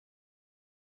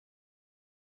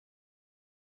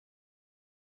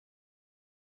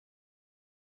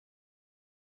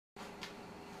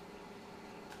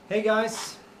Hey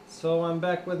guys, so I'm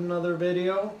back with another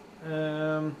video.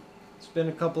 It's been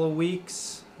a couple of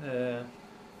weeks.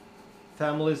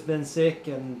 Family's been sick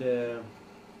and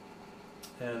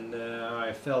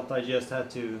I felt I just had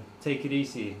to take it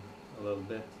easy a little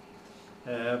bit.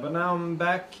 But now I'm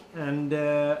back, and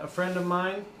a friend of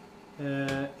mine,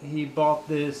 he bought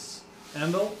this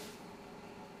anvil,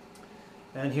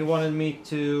 and he wanted me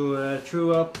to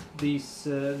true up this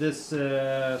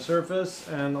surface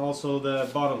and also the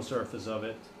bottom surface of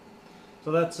it.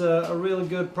 So that's a really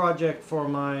good project for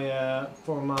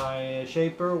my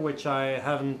shaper, which I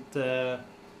haven't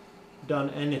done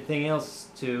anything else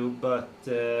to but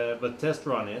test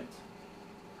run it.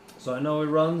 So I know it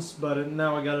runs, but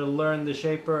now I gotta learn the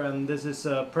shaper, and this is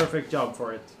a perfect job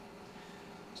for it.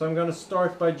 So I'm gonna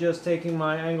start by just taking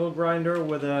my angle grinder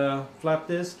with a flap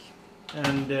disc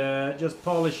and just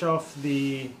polish off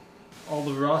all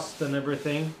the rust and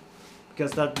everything,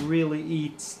 because that really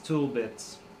eats tool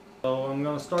bits. So I'm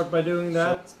gonna start by doing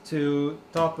that to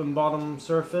top and bottom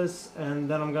surface, and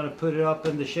then I'm gonna put it up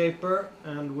in the shaper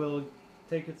and we'll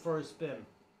take it for a spin.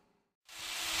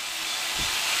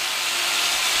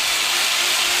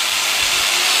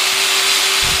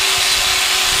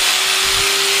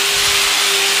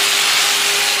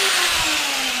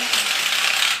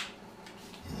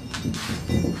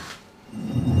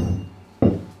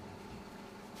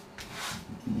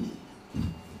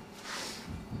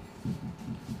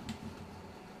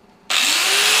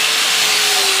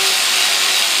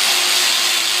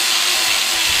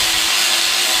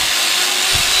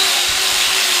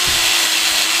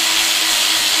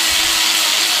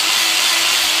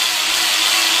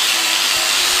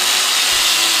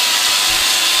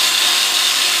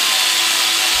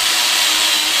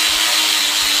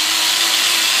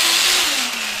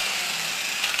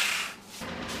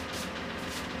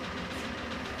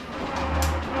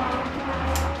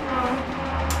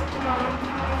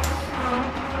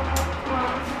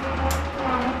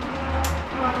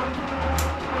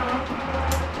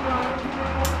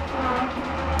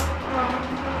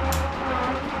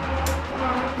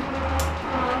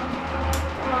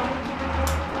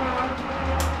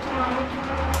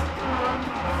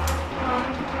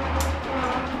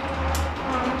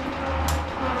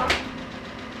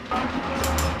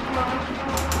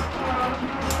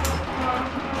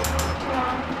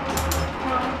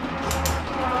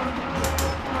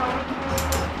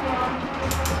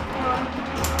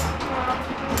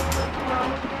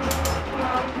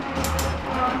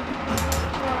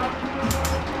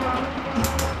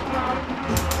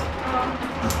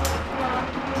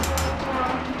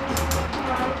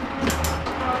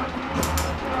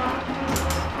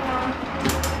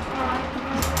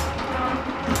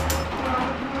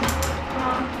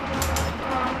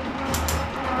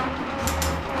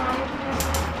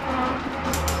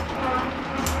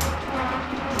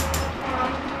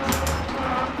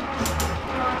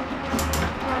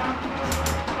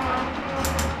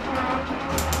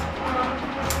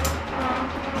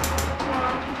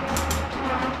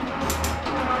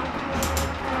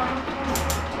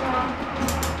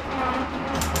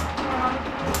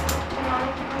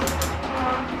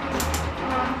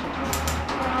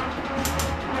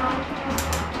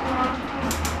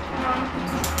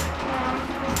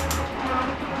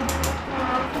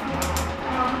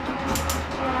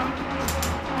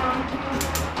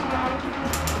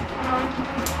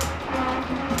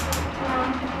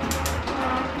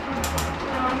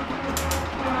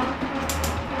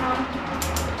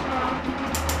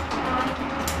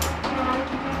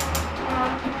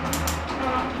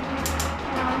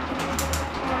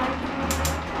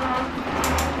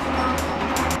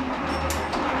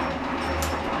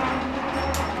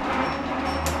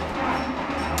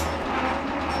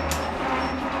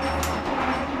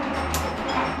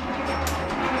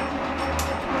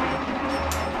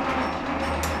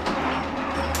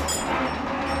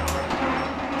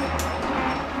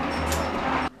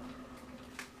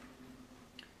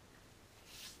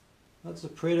 That's a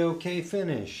pretty okay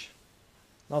finish.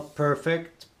 Not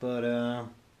perfect, but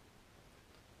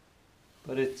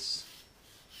it's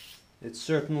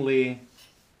certainly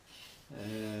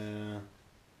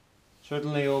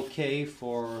certainly okay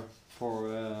for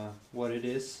what it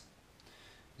is.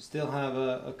 You still have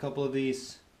a couple of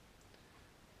these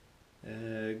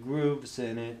grooves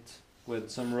in it with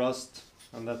some rust,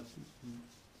 and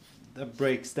that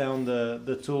breaks down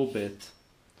the tool bit.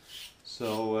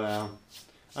 So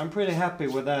I'm pretty happy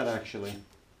with that, actually.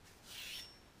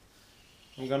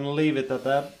 I'm gonna leave it at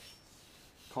that.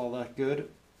 Call that good.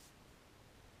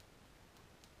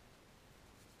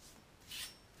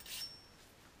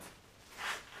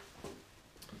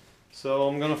 So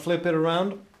I'm gonna flip it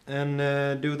around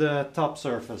and do the top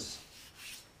surface.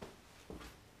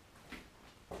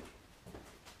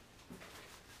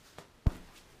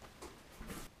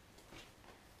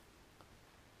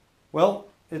 Well,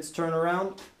 it's turned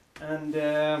around, and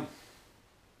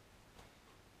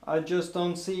I just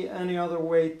don't see any other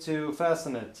way to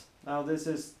fasten it. Now, this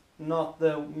is not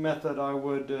the method I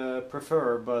would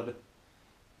prefer, but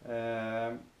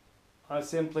I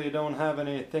simply don't have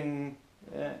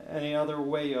any other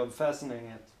way of fastening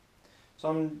it. So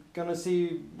I'm gonna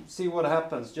see what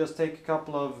happens. Just take a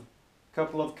couple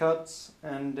of cuts,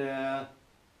 and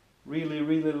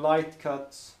really light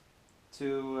cuts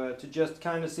to just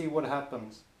kind of see what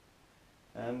happens,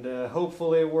 and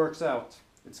hopefully it works out.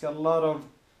 It's got a lot of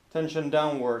tension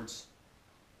downwards,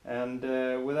 and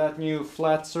with that new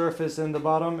flat surface in the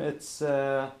bottom, it's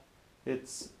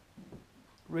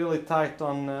really tight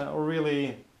on, or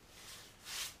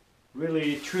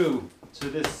really true to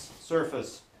this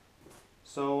surface.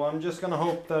 So I'm just gonna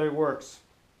hope that it works.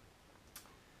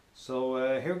 So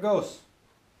here goes.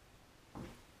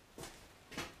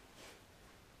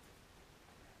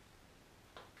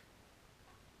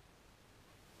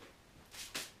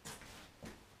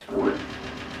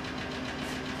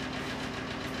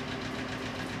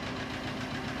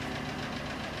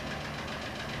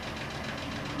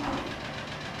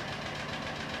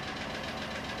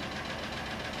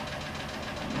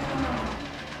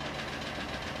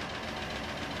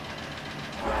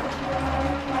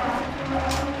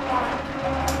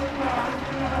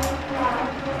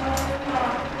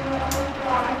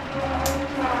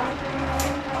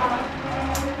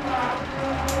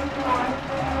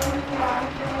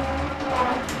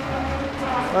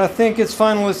 I think it's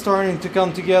finally starting to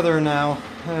come together now.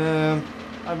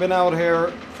 I've been out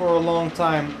here for a long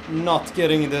time not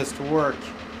getting this to work.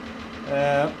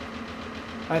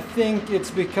 I think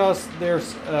it's because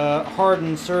there's a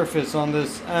hardened surface on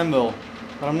this anvil,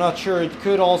 but I'm not sure. It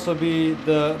could also be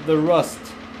the rust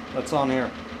that's on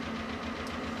here.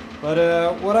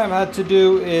 But what I've had to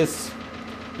do is,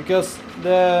 because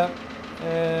the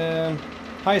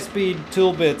high-speed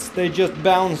tool bits, they just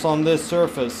bounce on this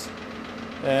surface,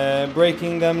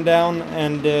 breaking them down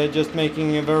and just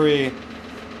making a very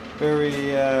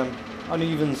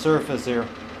uneven surface here.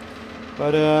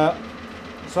 But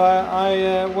so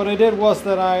I what I did was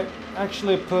that I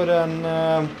actually put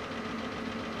an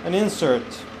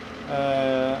insert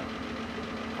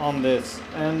on this,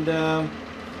 and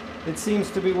it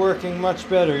seems to be working much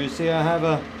better. You see, I have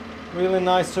a really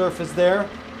nice surface there,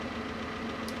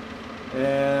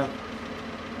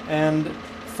 and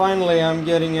finally I'm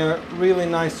getting a really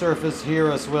nice surface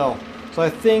here as well. So I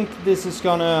think this is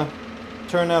gonna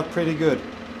turn out pretty good.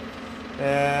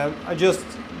 I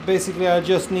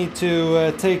just need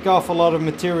to take off a lot of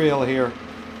material here.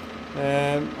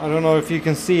 I don't know if you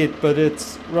can see it, but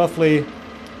it's roughly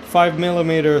 5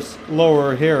 millimeters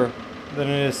lower here than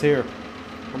it is here,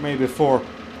 or maybe 4.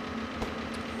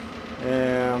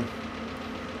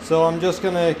 So I'm just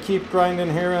gonna keep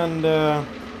grinding here, and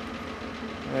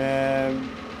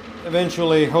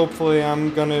eventually, hopefully,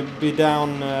 I'm gonna be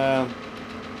down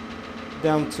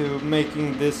to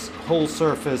making this whole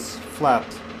surface flat.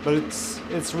 But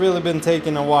it's really been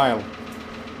taking a while,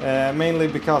 mainly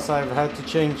because I've had to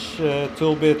change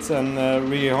tool bits and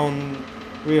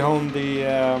rehone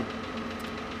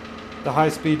the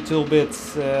high-speed tool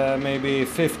bits maybe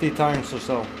 50 times or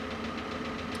so.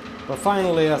 But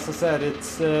finally, as I said,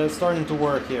 it's starting to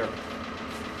work here.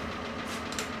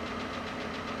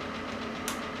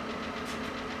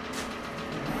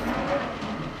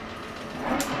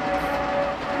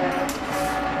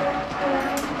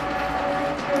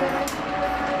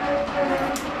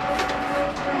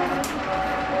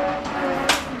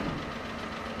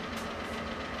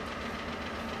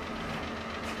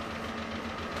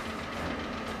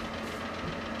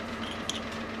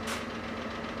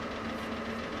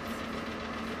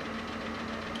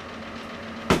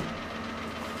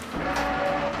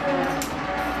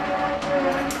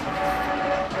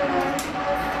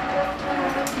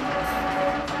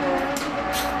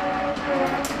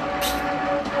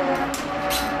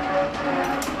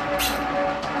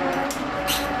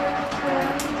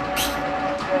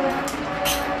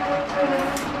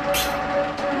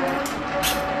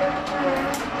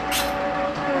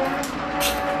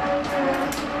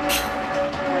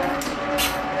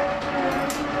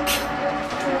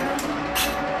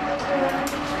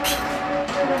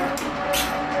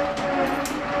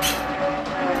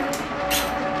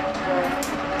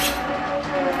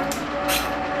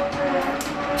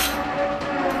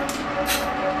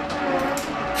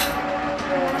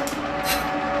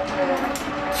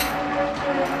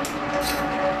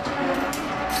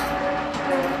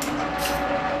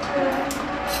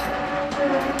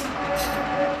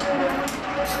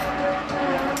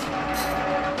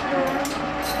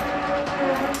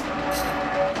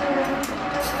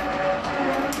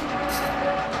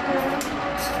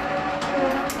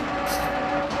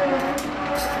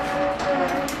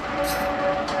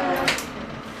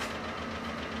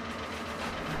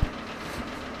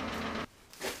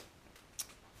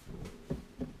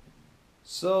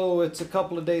 So it's a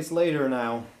couple of days later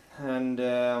now, and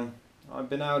I've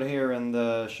been out here in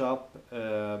the shop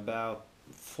about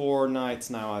 4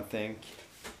 nights now, I think,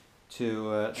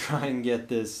 to try and get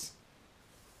this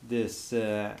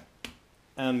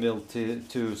anvil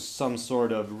to some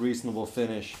sort of reasonable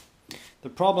finish. The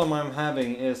problem I'm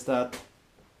having is that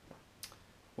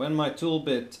when my tool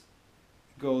bit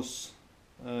goes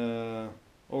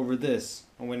over this,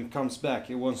 and when it comes back,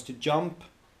 it wants to jump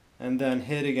and then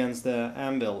hit against the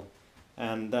anvil,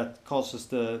 and that causes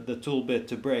the tool bit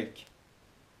to break.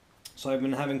 So I've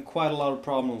been having quite a lot of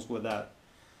problems with that.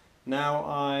 Now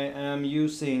I am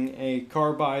using a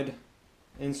carbide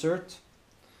insert.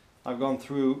 I've gone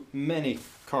through many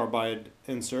carbide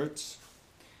inserts,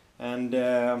 and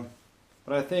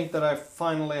but I think that I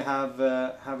finally have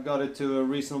got it to a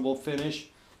reasonable finish.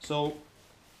 So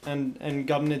and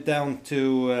gotten it down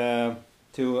to a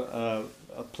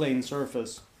plain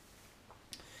surface.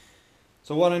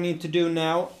 So what I need to do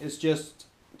now is just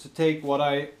to take what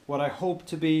I hope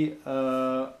to be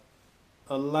a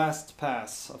last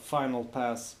pass, a final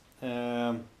pass.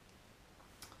 On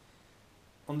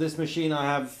this machine I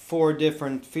have 4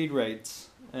 different feed rates,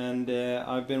 and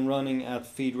I've been running at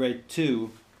feed rate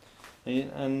 2,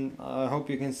 and I hope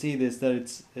you can see this,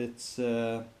 that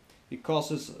it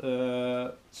causes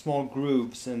small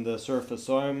grooves in the surface.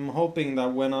 So I'm hoping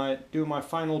that when I do my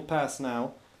final pass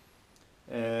now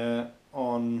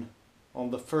on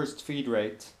the first feed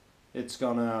rate, it's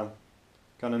gonna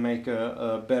make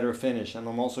a better finish, and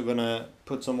I'm also gonna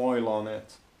put some oil on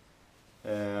it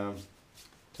to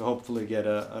hopefully get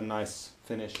a nice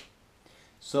finish.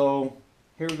 So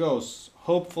here goes,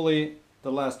 hopefully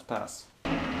the last pass.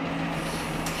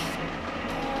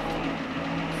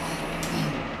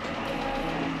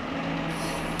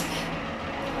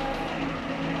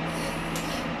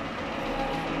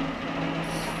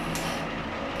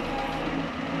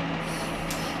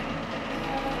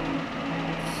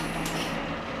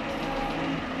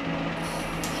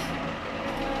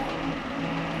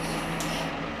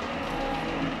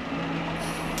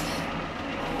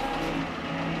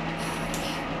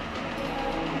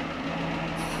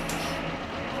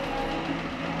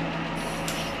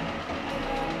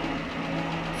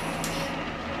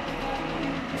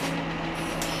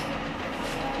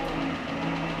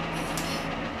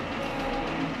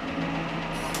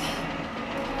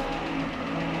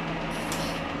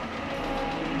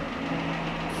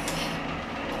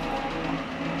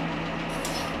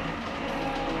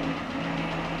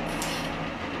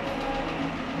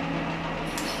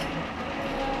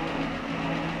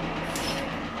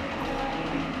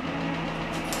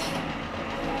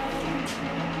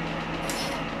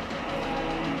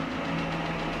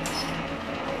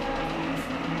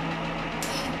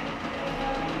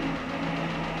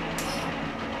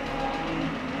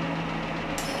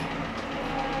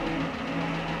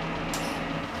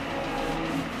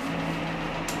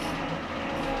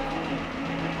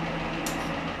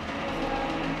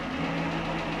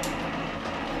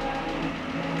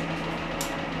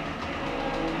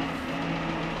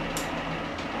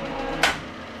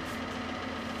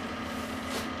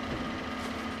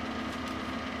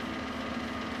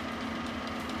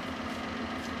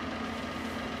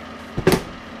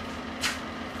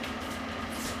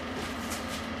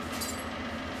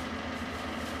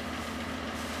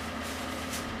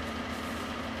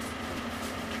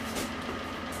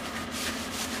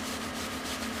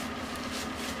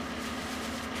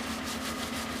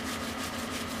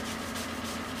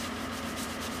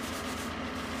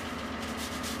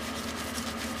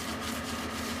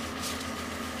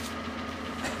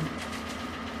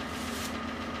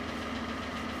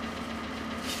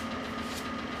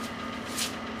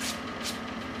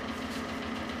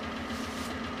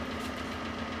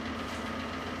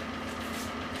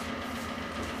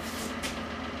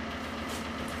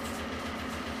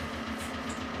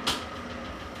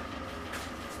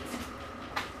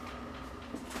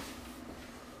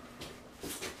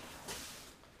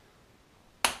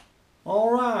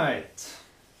 Alright,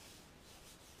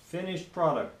 finished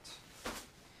product.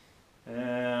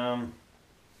 I'm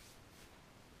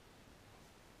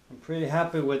pretty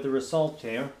happy with the result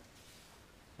here.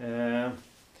 I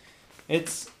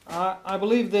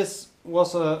believe this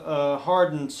was a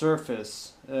hardened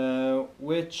surface,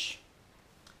 which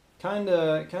kind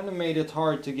of made it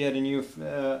hard to get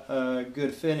a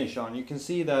good finish on. You can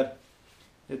see that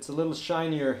it's a little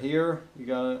shinier here. You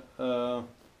got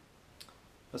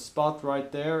a spot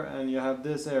right there, and you have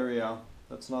this area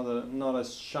that's not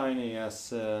as shiny as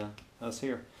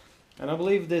here. And I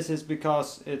believe this is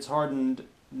because it's hardened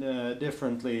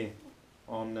differently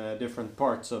on different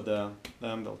parts of the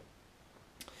anvil.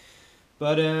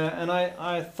 But and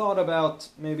I thought about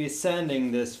maybe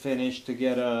sanding this finish to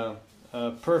get a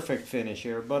perfect finish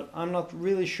here, but I'm not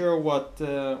really sure what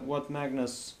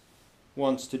Magnus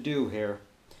wants to do here,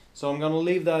 so I'm gonna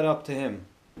leave that up to him.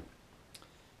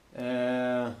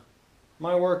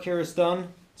 My work here is done.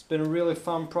 It's been a really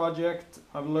fun project.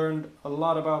 I've learned a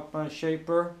lot about my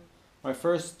shaper, my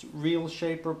first real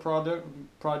shaper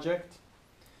project,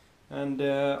 and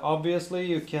obviously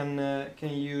you can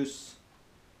use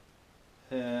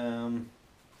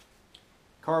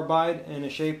carbide in a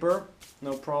shaper,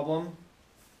 no problem,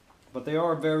 but they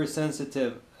are very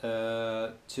sensitive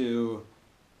to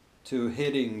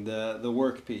hitting the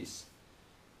workpiece.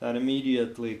 That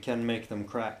immediately can make them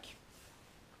crack.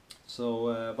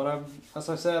 So, but as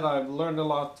I said, I've learned a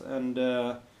lot, and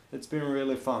it's been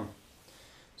really fun.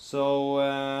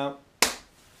 So,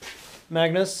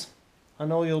 Magnus, I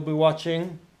know you'll be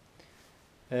watching.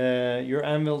 Your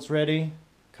anvil's ready.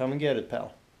 Come and get it,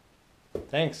 pal.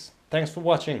 Thanks for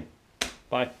watching.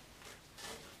 Bye.